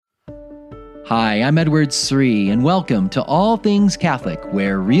Hi, I'm Edward Sri, and welcome to All Things Catholic,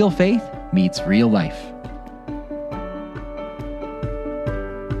 where real faith meets real life.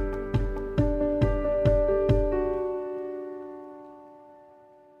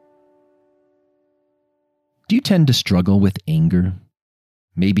 Do you tend to struggle with anger?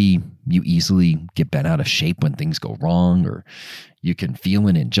 Maybe you easily get bent out of shape when things go wrong, or you can feel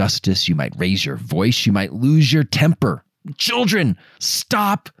an injustice. You might raise your voice. You might lose your temper. Children,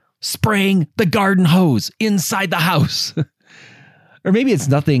 stop spraying the garden hose inside the house. Or maybe it's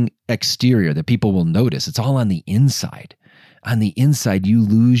nothing exterior that people will notice. It's all on the inside. On the inside, you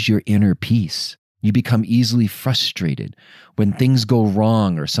lose your inner peace. You become easily frustrated. When things go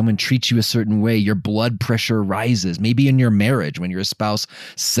wrong or someone treats you a certain way, your blood pressure rises. Maybe in your marriage, when your spouse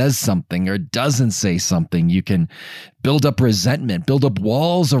says something or doesn't say something, you can build up resentment, build up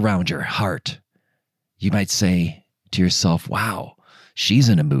walls around your heart. You might say to yourself, wow, she's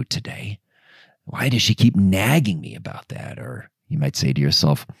in a mood today. Why does she keep nagging me about that? Or you might say to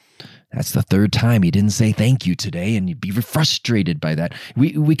yourself, that's the third time he didn't say thank you today, and you'd be frustrated by that.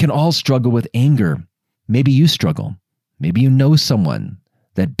 We can all struggle with anger. Maybe you struggle. Maybe you know someone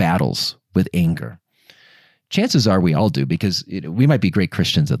that battles with anger. Chances are we all do, because we might be great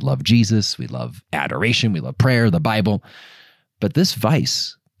Christians that love Jesus, we love adoration, we love prayer, the Bible, but this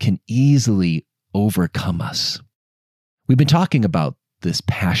vice can easily overcome us. We've been talking about this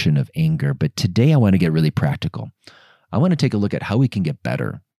passion of anger, but today I want to get really practical. I want to take a look at how we can get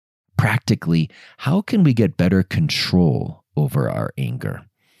better. Practically, how can we get better control over our anger?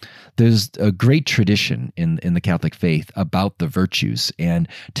 There's a great tradition in the Catholic faith about the virtues, and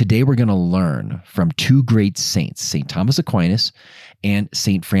today we're going to learn from two great saints, St. Thomas Aquinas and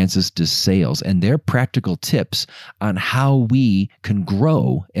St. Francis de Sales, and their practical tips on how we can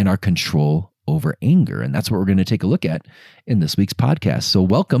grow in our control over anger. And that's what we're going to take a look at in this week's podcast. So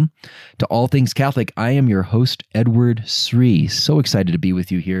welcome to All Things Catholic. I am your host, Edward Sri. So excited to be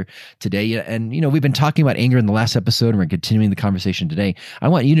with you here today. And, we've been talking about anger in the last episode, and we're continuing the conversation today. I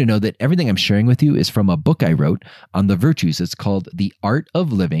want you to know that everything I'm sharing with you is from a book I wrote on the virtues. It's called The Art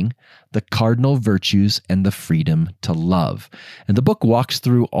of Living, the Cardinal Virtues, and the Freedom to Love. And the book walks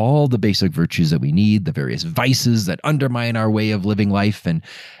through all the basic virtues that we need, the various vices that undermine our way of living life, and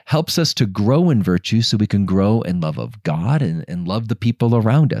helps us to grow in virtue so we can grow in love of God and love the people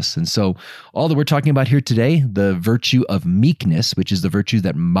around us. And so all that we're talking about here today, the virtue of meekness, which is the virtue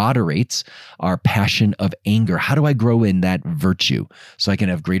that moderates our passion of anger. How do I grow in that virtue so I can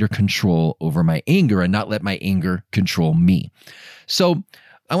have greater control over my anger and not let my anger control me? So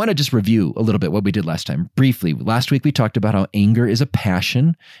I want to just review a little bit what we did last time. Briefly, last week we talked about how anger is a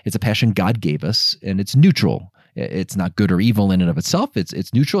passion. It's a passion God gave us, and it's neutral. It's not good or evil in and of itself.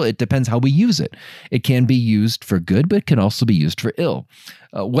 It's neutral. It depends how we use it. It can be used for good, but it can also be used for ill.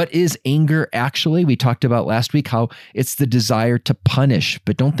 What is anger actually? We talked about last week how it's the desire to punish,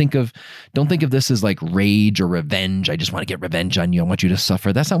 but don't think of this as like rage or revenge. I just want to get revenge on you. I want you to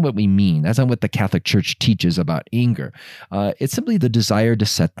suffer. That's not what we mean. That's not what the Catholic Church teaches about anger. It's simply the desire to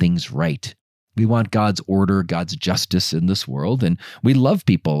set things right. We want God's order, God's justice in this world, and we love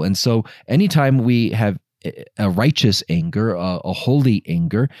people. And so anytime we have a righteous anger, a holy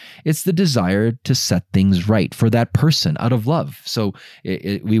anger, it's the desire to set things right for that person out of love. So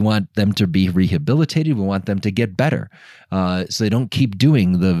we want them to be rehabilitated. We want them to get better so they don't keep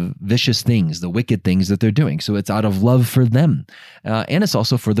doing the vicious things, the wicked things that they're doing. So it's out of love for them. And it's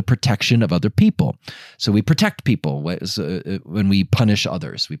also for the protection of other people. So we protect people when we punish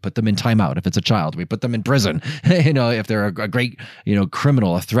others. We put them in timeout. If it's a child, we put them in prison, if they're a great,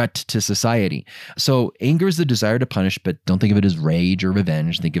 criminal, a threat to society. So anger is the desire to punish, but don't think of it as rage or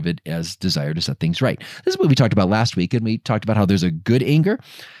revenge. Think of it as desire to set things right. This is what we talked about last week, and we talked about how there's a good anger,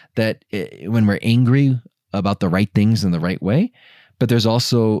 that when we're angry about the right things in the right way, but there's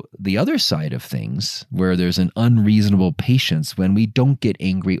also the other side of things where there's an unreasonable patience when we don't get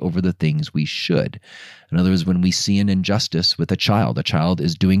angry over the things we should. In other words, when we see an injustice with a child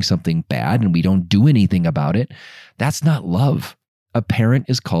is doing something bad and we don't do anything about it, that's not love. A parent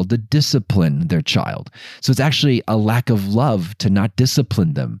is called to discipline their child. So it's actually a lack of love to not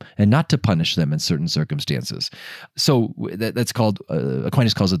discipline them and not to punish them in certain circumstances. So that's called,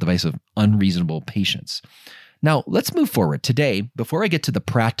 Aquinas calls it the vice of unreasonable patience. Now, let's move forward. Today, before I get to the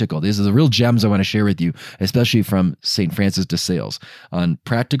practical, these are the real gems I want to share with you, especially from St. Francis de Sales, on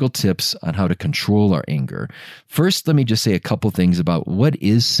practical tips on how to control our anger. First, let me just say a couple things about what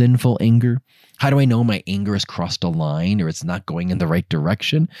is sinful anger. How do I know my anger has crossed a line or it's not going in the right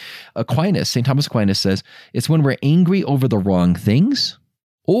direction? St. Thomas Aquinas says it's when we're angry over the wrong things,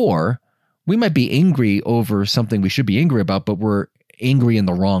 or we might be angry over something we should be angry about, but we're angry in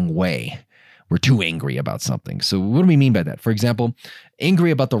the wrong way. we're too angry about something. So what do we mean by that? For example,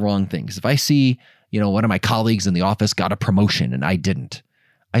 angry about the wrong things. If I see, one of my colleagues in the office got a promotion and I didn't,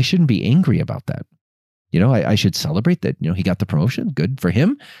 I shouldn't be angry about that. I should celebrate that, he got the promotion. Good for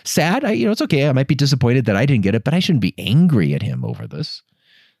him. Sad. It's okay. I might be disappointed that I didn't get it, but I shouldn't be angry at him over this.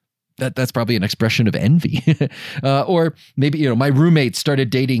 That's probably an expression of envy. Or maybe, my roommate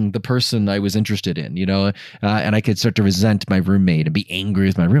started dating the person I was interested in, and I could start to resent my roommate and be angry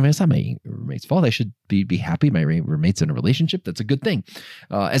with my roommate. It's not my roommate's fault. I should be happy my roommate's in a relationship. That's a good thing.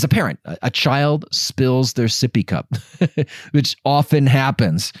 As a parent, a child spills their sippy cup, which often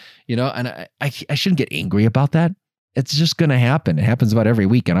happens, and I shouldn't get angry about that. It's just going to happen. It happens about every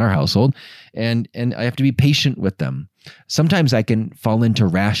week in our household. And I have to be patient with them. Sometimes I can fall into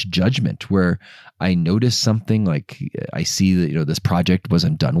rash judgment where I notice something like I see that, this project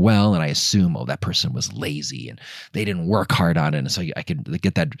wasn't done well. And I assume, that person was lazy and they didn't work hard on it. And so I can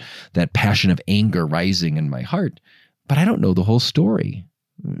get that passion of anger rising in my heart. But I don't know the whole story.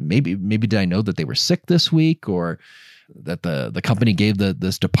 Maybe did I know that they were sick this week, or that the company gave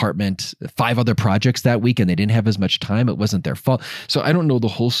this department 5 other projects that week and they didn't have as much time. It wasn't their fault. So I don't know the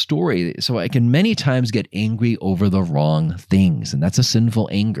whole story. So I can many times get angry over the wrong things. And that's a sinful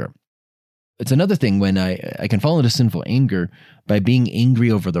anger. It's another thing when I can fall into sinful anger by being angry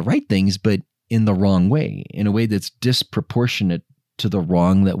over the right things, but in the wrong way, in a way that's disproportionate to the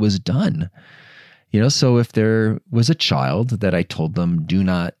wrong that was done. So if there was a child that I told them, do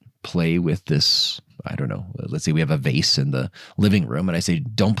not play with this, I don't know, let's say we have a vase in the living room and I say,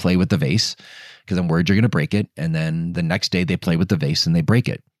 don't play with the vase because I'm worried you're going to break it. And then the next day they play with the vase and they break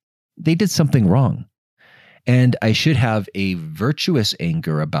it. They did something wrong. And I should have a virtuous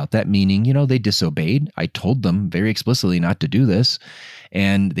anger about that, meaning, they disobeyed. I told them very explicitly not to do this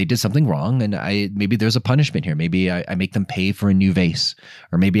and they did something wrong. And maybe there's a punishment here. Maybe I make them pay for a new vase,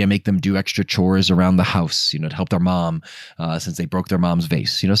 or maybe I make them do extra chores around the house, to help their mom since they broke their mom's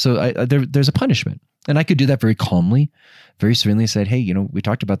vase, so there's a punishment. And I could do that very calmly, very serenely. Said, hey, we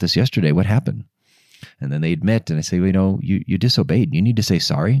talked about this yesterday. What happened? And then they admit, and I say, well, you disobeyed. You need to say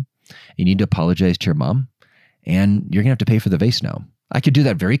sorry. You need to apologize to your mom, and you're going to have to pay for the vase now. I could do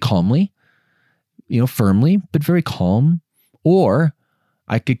that very calmly, firmly, but very calm. Or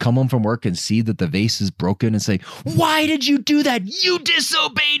I could come home from work and see that the vase is broken and say, why did you do that? You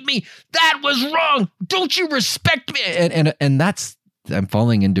disobeyed me. That was wrong. Don't you respect me? And that's, I'm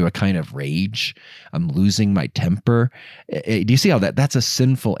falling into a kind of rage. I'm losing my temper. Do you see how that's a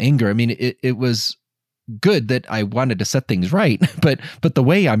sinful anger? I mean, it was good that I wanted to set things right, but the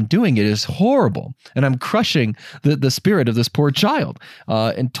way I'm doing it is horrible. And I'm crushing the spirit of this poor child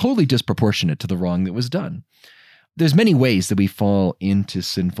and totally disproportionate to the wrong that was done. There's many ways that we fall into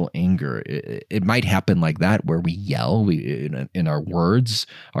sinful anger. It might happen like that, where we yell in our words,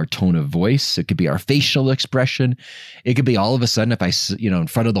 our tone of voice. It could be our facial expression. It could be all of a sudden if I, in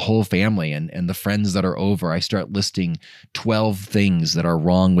front of the whole family and the friends that are over, I start listing 12 things that are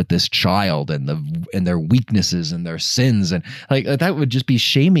wrong with this child and their weaknesses and their sins. And like that would just be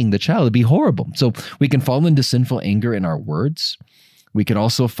shaming the child. It'd be horrible. So we can fall into sinful anger in our words. We could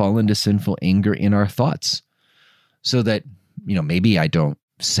also fall into sinful anger in our thoughts. So that, maybe I don't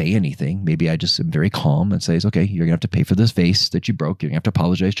say anything. Maybe I just am very calm and says, okay, you're going to have to pay for this vase that you broke. You're going to have to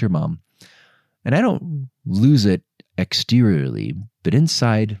apologize to your mom. And I don't lose it exteriorly, but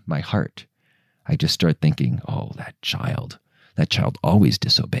inside my heart, I just start thinking, oh, that child always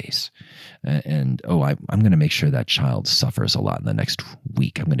disobeys. And I'm going to make sure that child suffers a lot in the next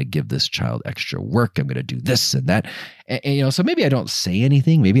week. I'm going to give this child extra work. I'm going to do this and that. And so maybe I don't say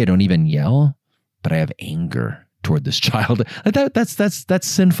anything. Maybe I don't even yell, but I have anger toward this child. That's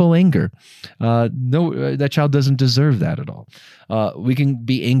sinful anger. No, that child doesn't deserve that at all. We can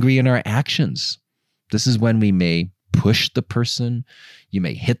be angry in our actions. This is when we may push the person. You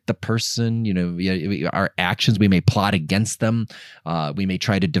may hit the person. Our actions, we may plot against them. We may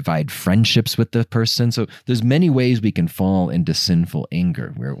try to divide friendships with the person. So there's many ways we can fall into sinful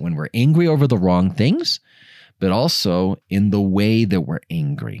anger, when we're angry over the wrong things, but also in the way that we're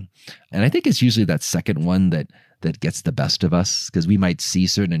angry. And I think it's usually that second one that gets the best of us, because we might see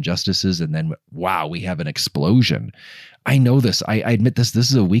certain injustices and then, wow, we have an explosion. I know this. I admit this.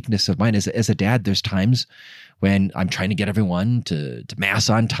 This is a weakness of mine. As a dad, there's times when I'm trying to get everyone to mass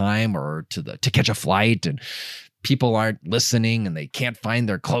on time or to catch a flight, and people aren't listening and they can't find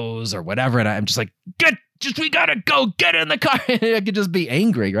their clothes or whatever. And I'm just like, we gotta go, get in the car. I could just be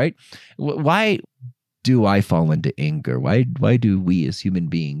angry, right? Why do I fall into anger? Why do we as human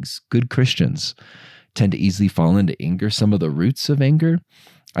beings, good Christians, tend to easily fall into anger? Some of the roots of anger,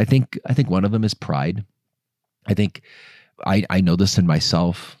 I think one of them is pride. I think I know this in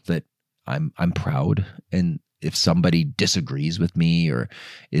myself, that I'm proud. And if somebody disagrees with me or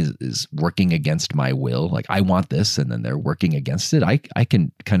is working against my will, like I want this and then they're working against it, I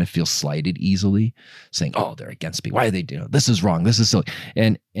can kind of feel slighted easily, saying, oh, they're against me. Why are they doing this? Is wrong. This is silly.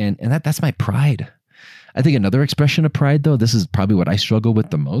 And that's my pride. I think another expression of pride, though, this is probably what I struggle with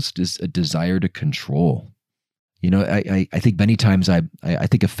the most, is a desire to control. You know, I think many times I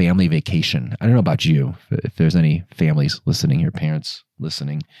think of family vacation. I don't know about you, if there's any families listening, your parents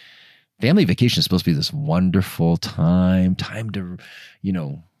listening. Family vacation is supposed to be this wonderful time to, you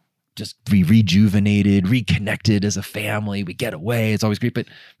know, just be rejuvenated, reconnected as a family. We get away. It's always great. But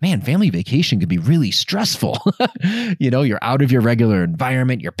man, family vacation can be really stressful. You know, you're out of your regular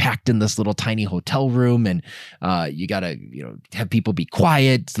environment. You're packed in this little tiny hotel room and you got to, you know, have people be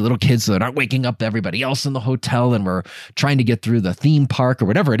quiet. The little kids so they're not waking up everybody else in the hotel. And we're trying to get through the theme park or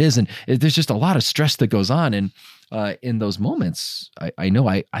whatever it is. And there's just a lot of stress that goes on. And in those moments, I know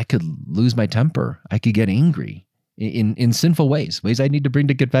I could lose my temper. I could get angry in sinful ways I need to bring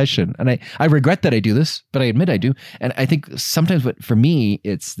to confession. And I regret that I do this, but I admit I do. And I think sometimes for me,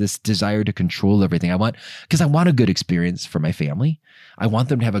 it's this desire to control everything. Because I want a good experience for my family. I want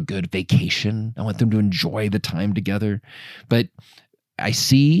them to have a good vacation. I want them to enjoy the time together. But I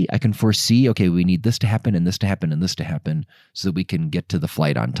can foresee, okay, we need this to happen and this to happen and this to happen so that we can get to the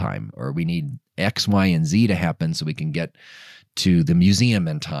flight on time. Or we need X, Y, and Z to happen so we can get to the museum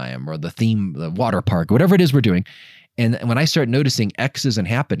in time or the water park, whatever it is we're doing. And when I start noticing X isn't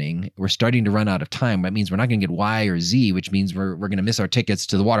happening, we're starting to run out of time. That means we're not going to get Y or Z, which means we're going to miss our tickets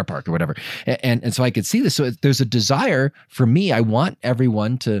to the water park or whatever. And so I could see this. So there's a desire for me. I want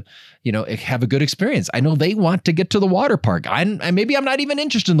everyone to, you know, have a good experience. I know they want to get to the water park. Maybe I'm not even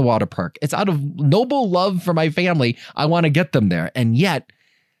interested in the water park. It's out of noble love for my family. I want to get them there. And yet,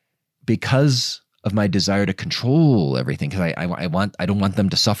 because of my desire to control everything, because I don't want them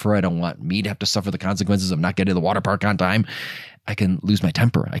to suffer. I don't want me to have to suffer the consequences of not getting to the water park on time. I can lose my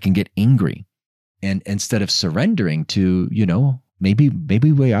temper. I can get angry. And instead of surrendering to, you know, maybe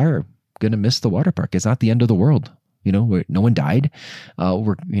we are going to miss the water park. It's not the end of the world. You know, no one died. No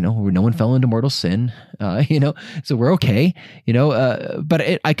one fell into mortal sin. So we're okay. But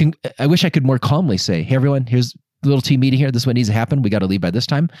I wish I could more calmly say, hey, everyone, here's little team meeting here. This is what needs to happen. We got to leave by this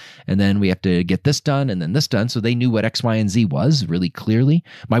time. And then we have to get this done and then this done. So they knew what X, Y, and Z was really clearly.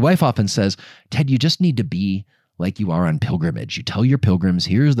 My wife often says, Ted, you just need to be like you are on pilgrimage. You tell your pilgrims,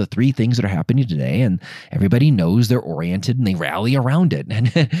 here's the 3 things that are happening today. And everybody knows they're oriented and they rally around it.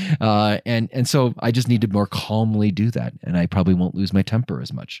 And so I just need to more calmly do that. And I probably won't lose my temper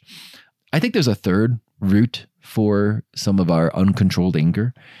as much. I think there's a third route for some of our uncontrolled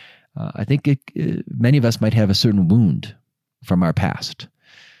anger. I think many of us might have a certain wound from our past.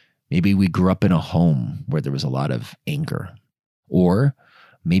 Maybe we grew up in a home where there was a lot of anger, or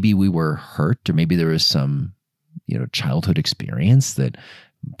maybe we were hurt, or maybe there was some, childhood experience that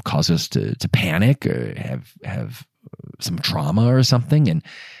caused us to panic or have some trauma or something,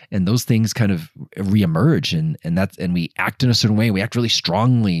 and those things kind of reemerge, and we act in a certain way. We act really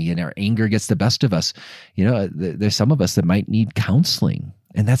strongly, and our anger gets the best of us. There's some of us that might need counseling.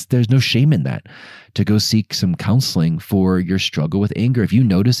 And there's no shame in that, to go seek some counseling for your struggle with anger. If you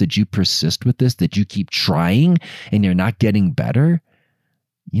notice that you persist with this, that you keep trying and you're not getting better,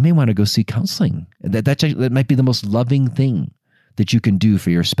 you may want to go seek counseling. That might be the most loving thing that you can do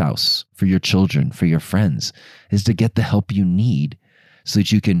for your spouse, for your children, for your friends, is to get the help you need so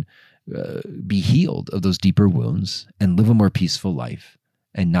that you can be healed of those deeper wounds and live a more peaceful life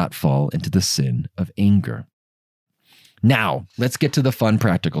and not fall into the sin of anger. Now, let's get to the fun,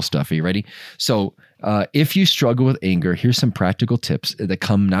 practical stuff. Are you ready? So if you struggle with anger, here's some practical tips that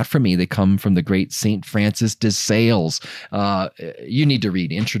come not from me. They come from the great St. Francis de Sales. You need to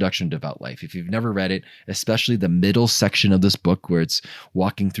read Introduction to Devout Life. If you've never read it, especially the middle section of this book where it's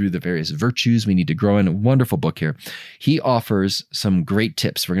walking through the various virtues we need to grow in. A wonderful book here. He offers some great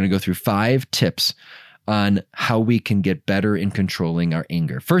tips. We're going to go through 5 tips on how we can get better in controlling our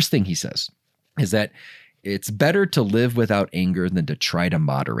anger. First thing he says is that it's better to live without anger than to try to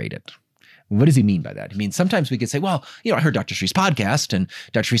moderate it. What does he mean by that? I mean, sometimes we could say, well, I heard Dr. Sri's podcast, and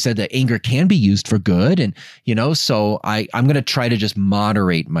Dr. Sri said that anger can be used for good. And, so I'm going to try to just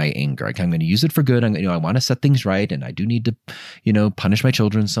moderate my anger. I'm going to use it for good. I want to set things right. And I do need to, punish my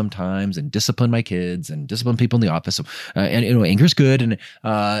children sometimes and discipline my kids and discipline people in the office. So, anger is good.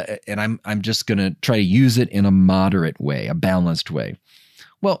 And I'm just going to try to use it in a moderate way, a balanced way.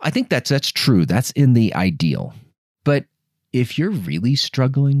 Well, I think that's true. That's in the ideal. But if you're really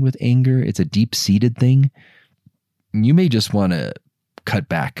struggling with anger, it's a deep-seated thing, you may just want to cut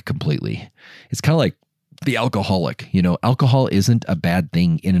back completely. It's kind of like The alcoholic, alcohol isn't a bad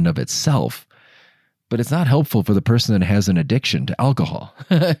thing in and of itself, but it's not helpful for the person that has an addiction to alcohol.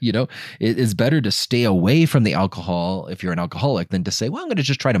 It is better to stay away from the alcohol if you're an alcoholic than to say, well, I'm going to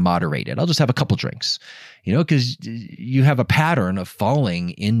just try to moderate it. I'll just have a couple drinks, because you have a pattern of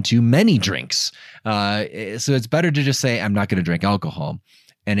falling into many drinks. So it's better to just say, I'm not going to drink alcohol.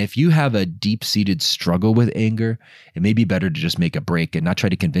 And if you have a deep-seated struggle with anger, it may be better to just make a break and not try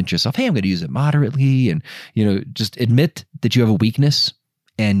to convince yourself, hey, I'm going to use it moderately. And, just admit that you have a weakness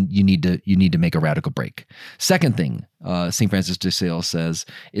and you need to make a radical break. Second thing, St. Francis de Sales says,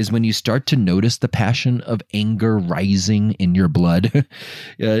 is when you start to notice the passion of anger rising in your blood,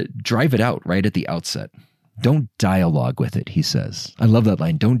 drive it out right at the outset. Don't dialogue with it, he says. I love that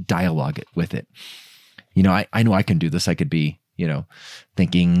line. Don't dialogue it with it. I know I can do this. I could be,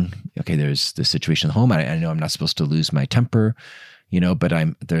 thinking, okay, there's this situation at home. I know I'm not supposed to lose my temper, but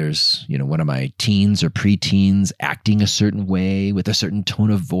there's one of my teens or preteens acting a certain way with a certain tone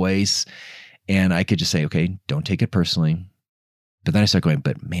of voice. And I could just say, okay, don't take it personally. But then I start going,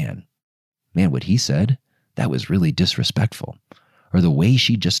 but man, what he said, that was really disrespectful. Or the way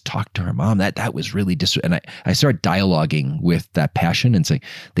she just talked to her mom, that was really and I start dialoguing with that passion and saying,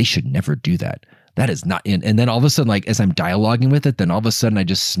 they should never do that. That is not in. And then all of a sudden, like as I'm dialoguing with it, then all of a sudden I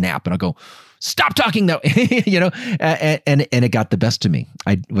just snap and I'll go, stop talking though, and it got the best of me.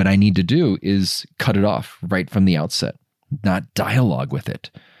 What I need to do is cut it off right from the outset, not dialogue with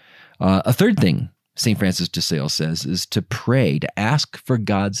it. A third thing St. Francis de Sales says is to pray, to ask for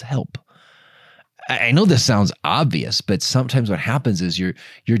God's help. I know this sounds obvious, but sometimes what happens is you're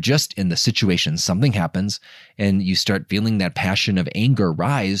just in the situation. Something happens and you start feeling that passion of anger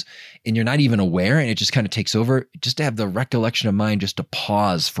rise and you're not even aware and it just kind of takes over. Just to have the recollection of mind, just to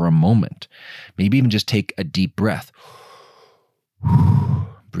pause for a moment. Maybe even just take a deep breath.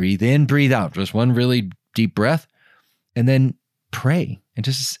 Breathe in, breathe out. Just one really deep breath. And then pray and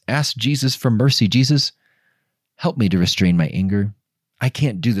just ask Jesus for mercy. Jesus, help me to restrain my anger. I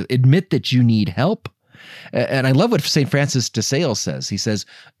can't do this. Admit that you need help. And I love what St. Francis de Sales says. He says,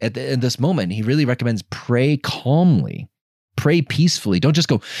 in this moment, he really recommends pray calmly, pray peacefully. Don't just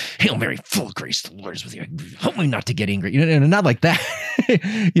go, Hail Mary, full of grace, the Lord is with you. Help me not to get angry. And not like that,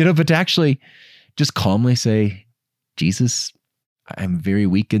 but to actually just calmly say, Jesus, I'm very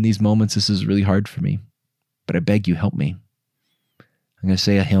weak in these moments. This is really hard for me, but I beg you, help me. I'm going to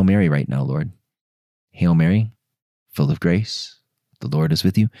say a Hail Mary right now, Lord. Hail Mary, full of grace, the Lord is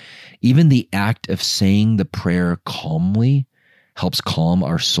with you. Even the act of saying the prayer calmly helps calm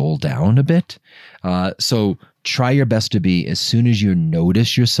our soul down a bit. So try your best to be, as soon as you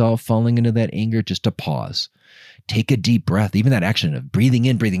notice yourself falling into that anger, just to pause. Take a deep breath. Even that action of breathing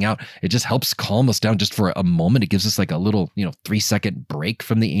in, breathing out, it just helps calm us down just for a moment. It gives us like a little, 3-second break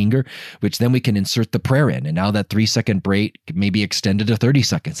from the anger, which then we can insert the prayer in. And now that 3-second break may be extended to 30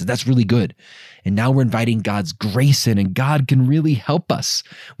 seconds. And that's really good. And now we're inviting God's grace in, and God can really help us.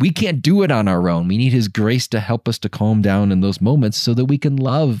 We can't do it on our own. We need his grace to help us to calm down in those moments so that we can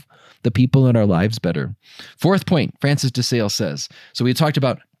love the people in our lives better. Fourth point, Francis de Sales says, so we talked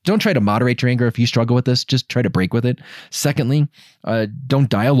about, don't try to moderate your anger. If you struggle with this, just try to break with it. Secondly, don't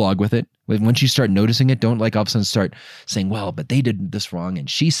dialogue with it. Once you start noticing it, don't all of a sudden start saying, well, but they did this wrong, and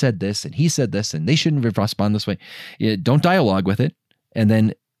she said this, and he said this, and they shouldn't respond this way. Don't dialogue with it. And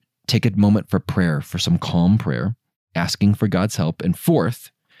then take a moment for prayer, for some calm prayer, asking for God's help. And fourth,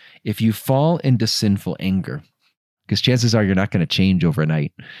 if you fall into sinful anger, because chances are you're not going to change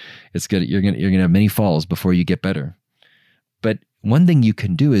overnight. You're going to have many falls before you get better. But one thing you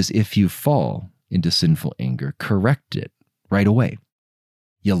can do is, if you fall into sinful anger, correct it right away.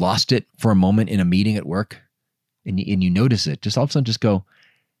 You lost it for a moment in a meeting at work, and you notice it. Just all of a sudden, just go,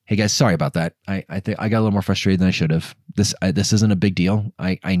 "Hey guys, sorry about that. I think I got a little more frustrated than I should have. This isn't a big deal.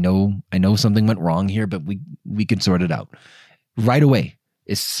 I know something went wrong here, but we can sort it out right away.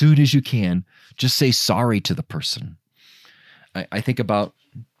 As soon as you can, just say sorry to the person." I think about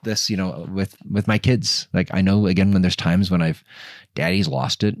this, with my kids. Like, I know, again, when there's times when daddy's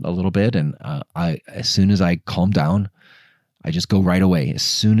lost it a little bit, and as soon as I calm down, I just go right away. As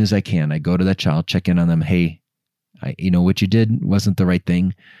soon as I can, I go to that child, check in on them. Hey, what you did wasn't the right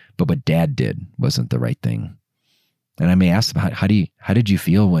thing, but what dad did wasn't the right thing. And I may ask them, how did you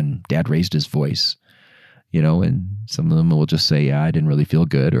feel when dad raised his voice? And some of them will just say, yeah, I didn't really feel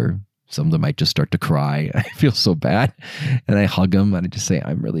good, or some of them might just start to cry. I feel so bad. And I hug them and I just say,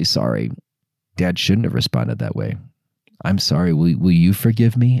 I'm really sorry. Dad shouldn't have responded that way. I'm sorry. Will you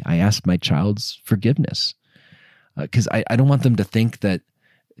forgive me? I ask my child's forgiveness. Because I don't want them to think that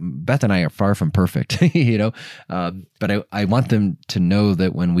Beth and I are far from perfect, but I want them to know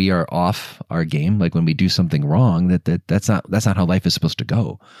that when we are off our game, like when we do something wrong, that's not how life is supposed to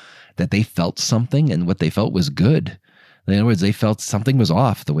go. That they felt something, and what they felt was good. In other words, they felt something was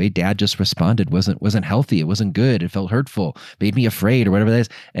off. The way Dad just responded wasn't healthy. It wasn't good. It felt hurtful, made me afraid, or whatever that is.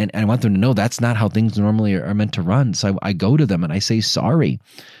 And I want them to know that's not how things normally are meant to run. So I go to them and I say sorry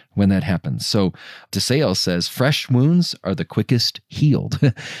when that happens. So DeSales says, fresh wounds are the quickest healed.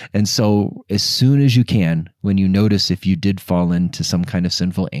 And so as soon as you can, when you notice if you did fall into some kind of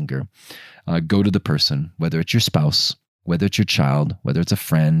sinful anger, go to the person, whether it's your spouse, whether it's your child, whether it's a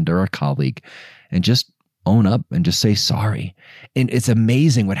friend or a colleague, and just own up and just say sorry. And it's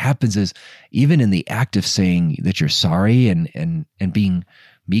amazing what happens is, even in the act of saying that you're sorry and being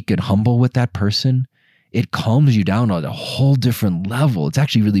meek and humble with that person, it calms you down on a whole different level. It's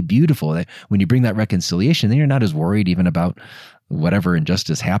actually really beautiful that when you bring that reconciliation, then you're not as worried even about whatever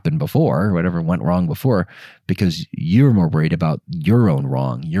injustice happened before, whatever went wrong before, because you're more worried about your own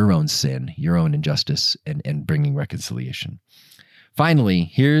wrong, your own sin, your own injustice, and bringing reconciliation. Finally,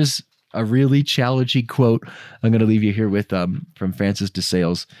 here's a really challenging quote I'm going to leave you here with from Francis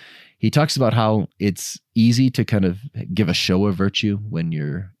DeSales. He talks about how it's easy to kind of give a show of virtue when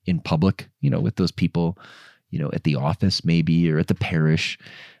you're in public, with those people, at the office maybe, or at the parish.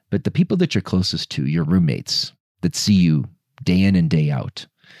 But the people that you're closest to, your roommates that see you day in and day out,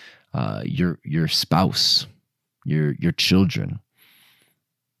 your spouse, your children,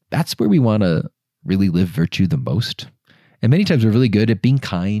 that's where we want to really live virtue the most. And many times we're really good at being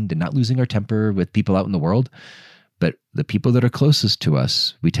kind and not losing our temper with people out in the world. But the people that are closest to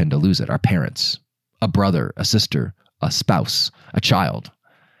us, we tend to lose it. Our parents, a brother, a sister, a spouse, a child.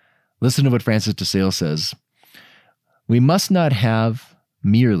 Listen to what Francis DeSales says. We must not have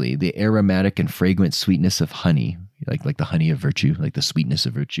merely the aromatic and fragrant sweetness of honey, like the honey of virtue, like the sweetness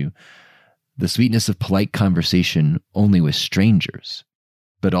of virtue, the sweetness of polite conversation only with strangers,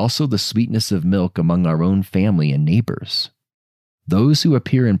 but also the sweetness of milk among our own family and neighbors. Those who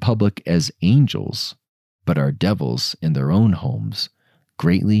appear in public as angels, but are devils in their own homes,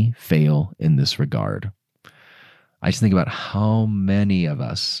 greatly fail in this regard. I just think about how many of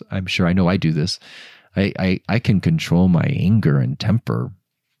us, I'm sure, I know I do this, I can control my anger and temper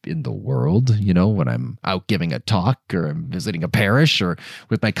in the world, when I'm out giving a talk or I'm visiting a parish or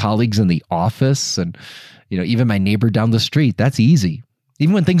with my colleagues in the office and, even my neighbor down the street. That's easy.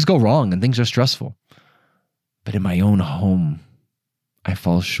 Even when things go wrong and things are stressful. But in my own home, I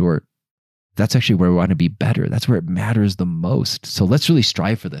fall short. That's actually where we want to be better. That's where it matters the most. So let's really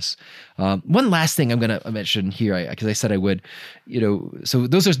strive for this. One last thing I'm going to mention here, because I said I would, so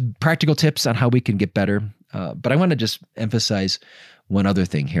those are practical tips on how we can get better. But I want to just emphasize one other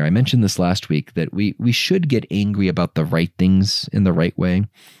thing here. I mentioned this last week, that we should get angry about the right things in the right way.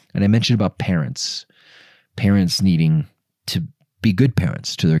 And I mentioned about parents needing to be good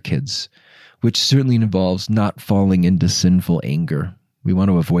parents to their kids, which certainly involves not falling into sinful anger. We want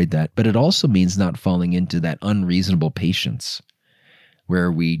to avoid that. But it also means not falling into that unreasonable patience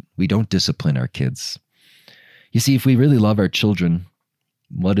where we don't discipline our kids. You see, if we really love our children,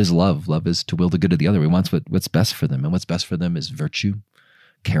 what is love? Love is to will the good of the other. We want what's best for them. And what's best for them is virtue,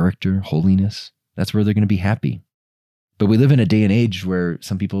 character, holiness. That's where they're going to be happy. But we live in a day and age where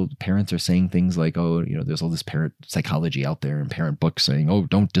parents are saying things like, there's all this parent psychology out there and parent books saying,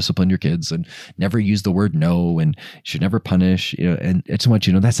 don't discipline your kids and never use the word no and you should never punish. And I just want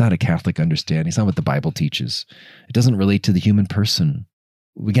you to know that's not a Catholic understanding. It's not what the Bible teaches. It doesn't relate to the human person.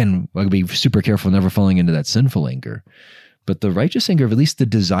 Again, I'll be super careful never falling into that sinful anger. But the righteous anger, at least the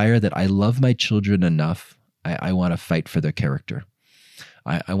desire that I love my children enough, I want to fight for their character.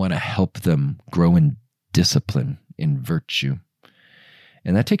 I want to help them grow in discipline, in virtue.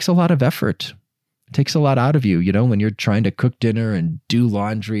 And that takes a lot of effort. It takes a lot out of you. When you're trying to cook dinner and do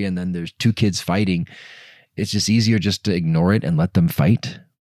laundry and then there's two kids fighting, it's just easier just to ignore it and let them fight.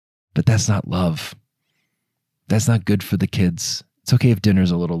 But that's not love. That's not good for the kids. It's okay if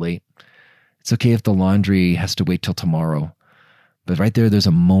dinner's a little late. It's okay if the laundry has to wait till tomorrow. But right there's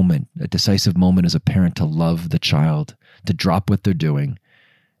a moment, a decisive moment as a parent to love the child, to drop what they're doing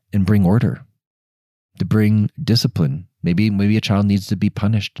and bring order, to bring discipline. Maybe a child needs to be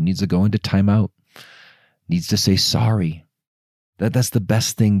punished, needs to go into timeout, needs to say sorry. That's the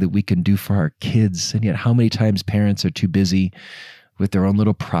best thing that we can do for our kids. And yet how many times parents are too busy with their own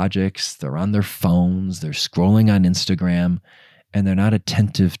little projects, they're on their phones, they're scrolling on Instagram, and they're not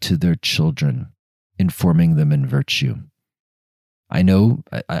attentive to their children, informing them in virtue. I know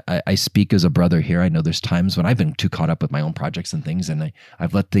I speak as a brother here. I know there's times when I've been too caught up with my own projects and things, and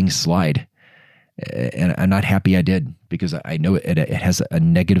I've let things slide. And I'm not happy I did, because I know it has a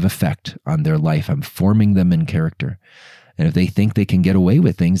negative effect on their life. I'm forming them in character. And if they think they can get away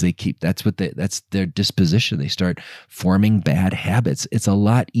with things, that's their disposition. They start forming bad habits. It's a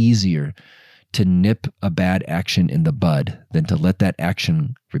lot easier to nip a bad action in the bud than to let that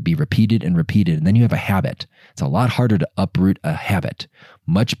action be repeated and repeated. And then you have a habit. It's a lot harder to uproot a habit.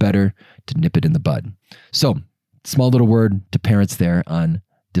 Much better to nip it in the bud. So, small little word to parents there on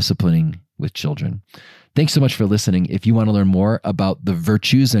disciplining with children. Thanks so much for listening. If you want to learn more about the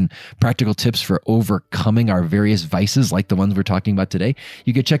virtues and practical tips for overcoming our various vices like the ones we're talking about today,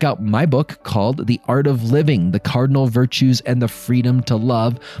 you can check out my book called The Art of Living, The Cardinal Virtues and the Freedom to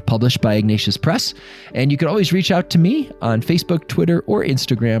Love, published by Ignatius Press. And you can always reach out to me on Facebook, Twitter, or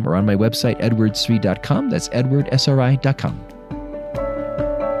Instagram, or on my website, edwardsri.com. That's edwardsri.com.